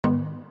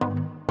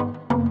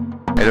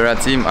Hello la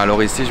team,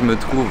 alors ici je me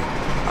trouve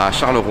à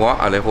Charleroi,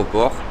 à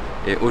l'aéroport.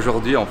 Et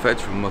aujourd'hui en fait,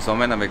 je vous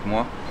emmène avec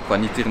moi pour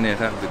un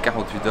itinéraire de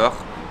 48 heures.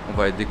 On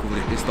va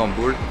découvrir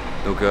Istanbul,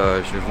 donc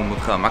je vais vous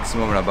montrer un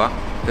maximum là-bas.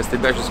 Restez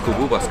bien jusqu'au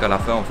bout parce qu'à la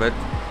fin en fait,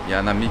 il y a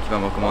un ami qui va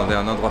me recommander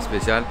un endroit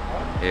spécial.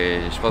 Et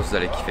je pense que vous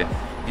allez kiffer.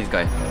 Peace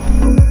guys.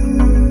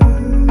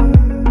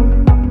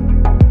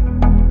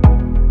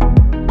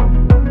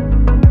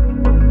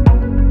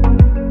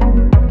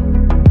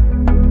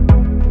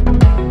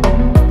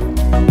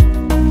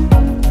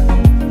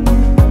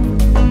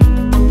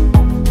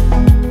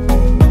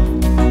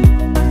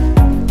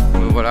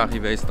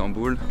 Arrivé à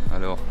Istanbul,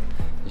 alors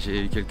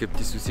j'ai eu quelques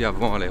petits soucis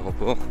avant à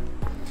l'aéroport.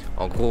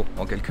 En gros,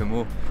 en quelques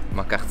mots,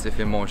 ma carte s'est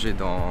fait manger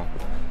dans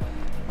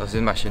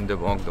une machine de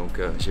banque, donc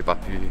j'ai pas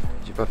pu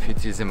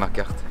utiliser ma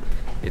carte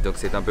et donc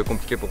c'est un peu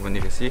compliqué pour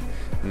venir ici,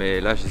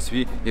 mais là j'y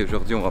suis et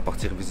aujourd'hui on va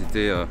partir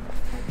visiter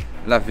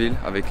la ville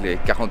avec les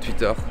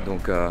 48 heures,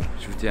 donc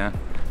je vous tiens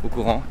au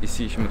courant.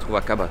 Ici je me trouve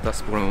à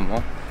Capadocia pour le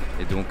moment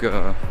et donc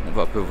on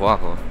va un peu voir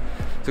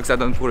ce que ça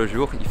donne pour le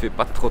jour. Il fait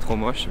pas trop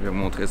moche, je vais vous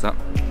montrer ça.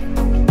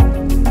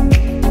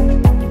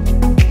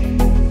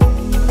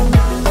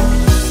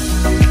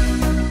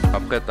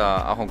 Prête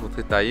à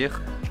rencontrer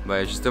Tahir.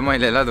 Bah, justement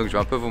il est là, donc je vais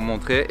un peu vous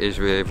montrer et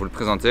je vais vous le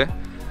présenter.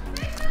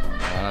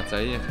 Voilà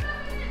Tahir.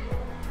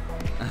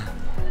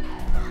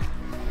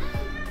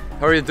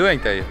 How are you doing,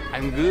 Tahir?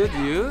 I'm good,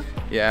 you?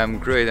 Yeah, I'm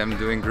great, I'm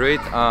doing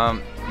great.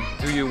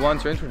 Do you want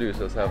to introduce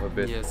yourself a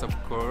bit? Yes, of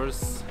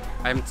course.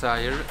 I'm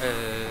Tahir,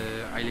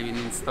 I live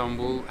in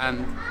Istanbul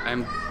and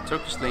I'm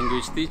Turkish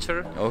language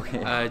teacher,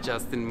 Okay.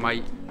 just in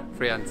my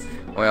friends.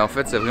 Ouais, en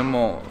fait c'est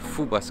vraiment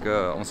fou parce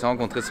qu'on s'est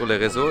rencontrés sur les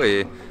réseaux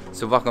et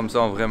se voir comme ça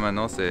en vrai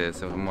maintenant c'est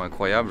vraiment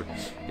incroyable.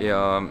 Et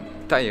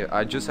Tahir,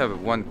 I just have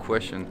one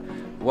question.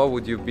 What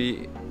would you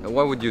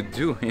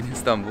do in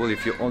Istanbul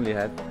if you only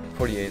had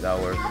 48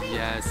 hours?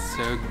 Yes,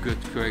 good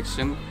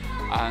question.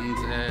 And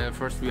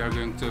first we are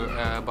going to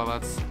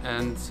Balat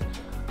and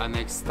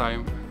next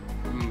time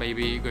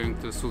maybe going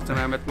to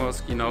Sultanahmet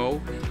Mosque, you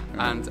know.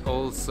 And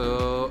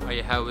also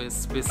I have a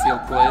special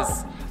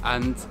place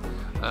and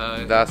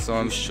that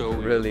sounds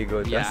really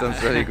good. Yeah. That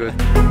sounds really good.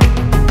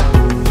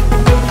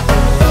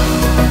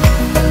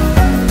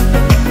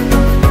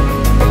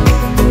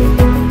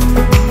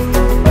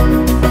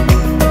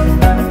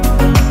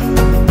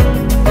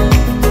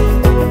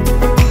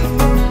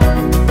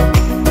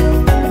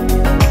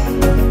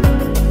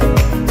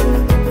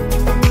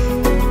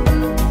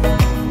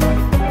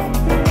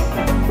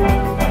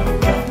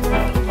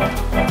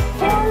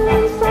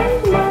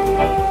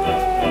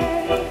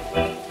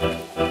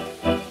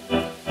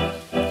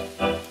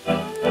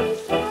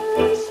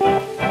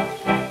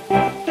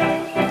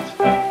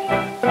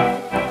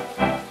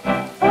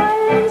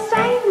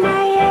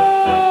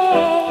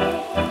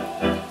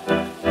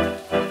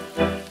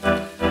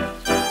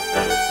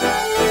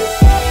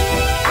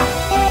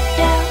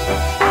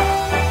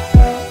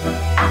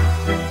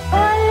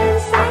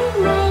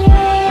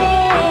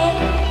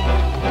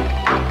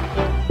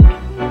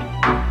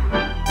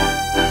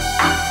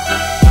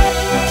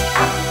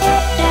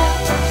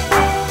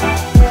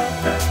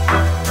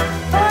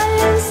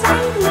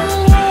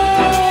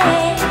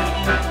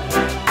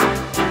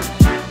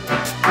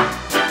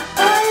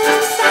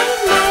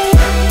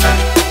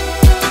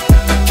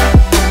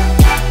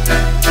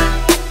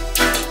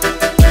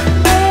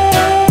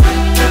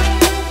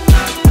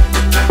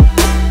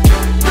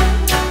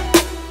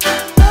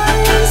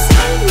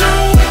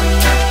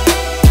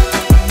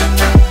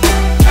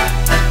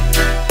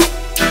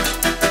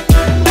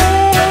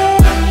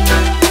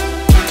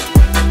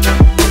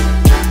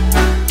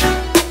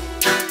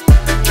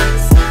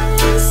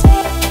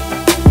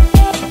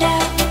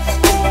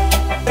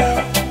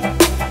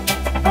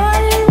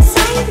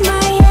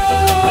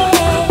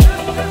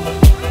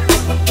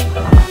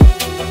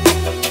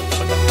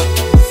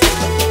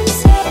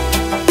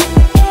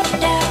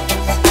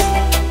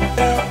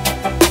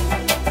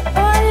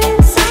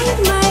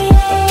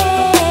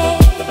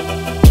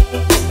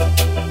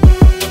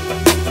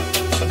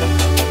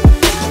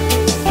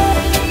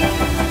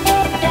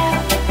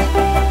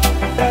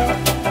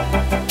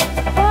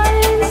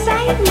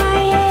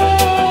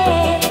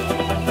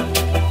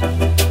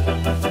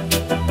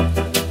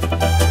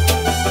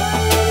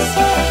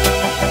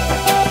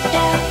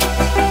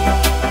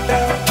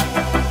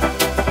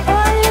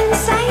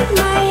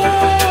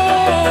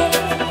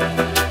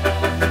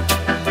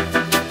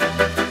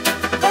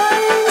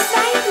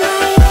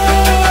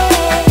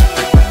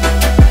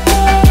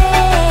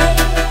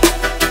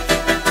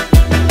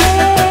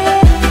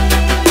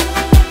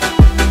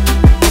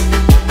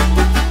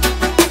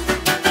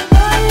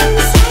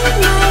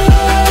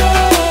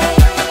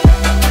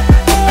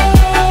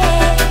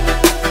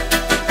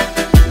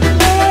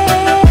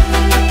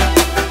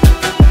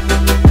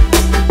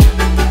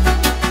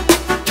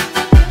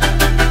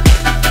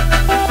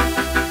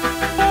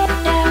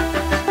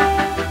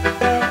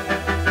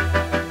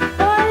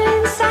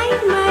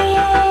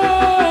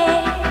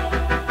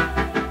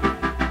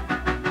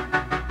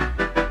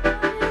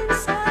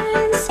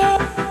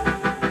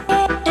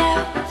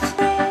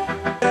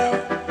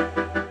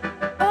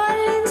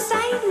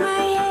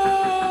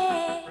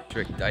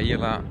 Tahir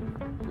là.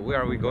 Where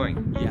are we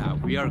going? Yeah,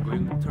 we are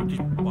going Turkish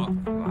bath.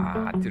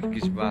 Ah,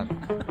 Turkish bath.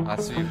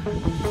 À suivre.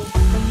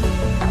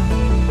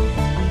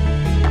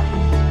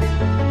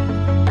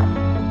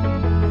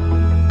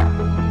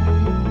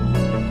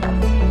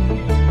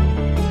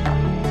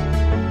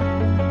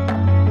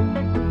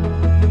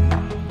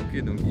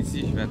 Ok, donc ici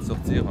je viens de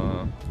sortir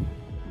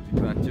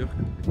du bain turc,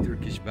 le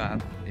Turkish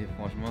bath, et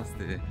franchement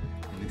c'était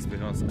une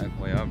expérience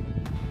incroyable.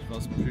 Je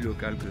pense plus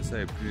local que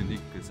ça et plus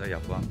unique que ça, il n'y a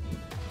pas.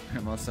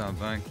 Vraiment c'est un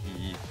bain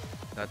qui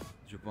date,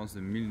 je pense, de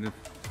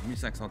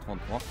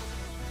 1533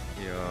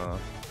 et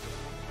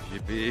j'ai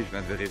payé, je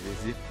viens de vérifier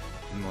ici,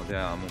 j'ai demandé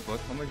à mon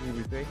pote, how much did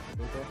we pay?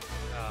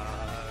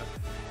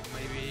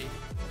 Maybe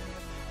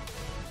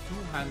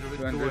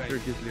 200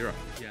 Turkish lira.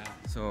 Yeah,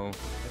 So,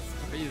 it's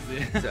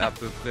crazy. c'est à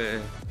peu près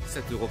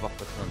 7 € par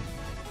personne.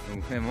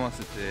 Donc vraiment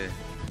c'était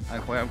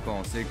incroyable quand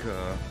on sait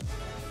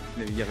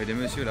qu'il y avait des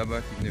messieurs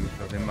là-bas qui venaient vous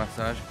faire des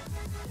massages.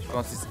 Je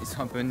pense qu'ils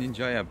sont un peu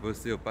ninja et un peu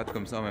ostéopathes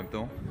comme ça en même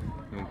temps.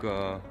 Donc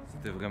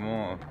c'était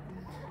vraiment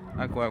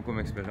incroyable comme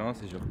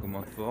expérience et je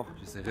recommande fort.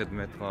 J'essaierai de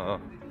mettre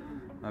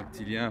un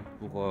petit lien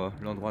pour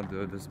l'endroit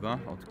de ce bain,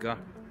 en tout cas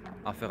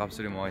à faire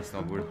absolument à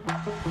Istanbul.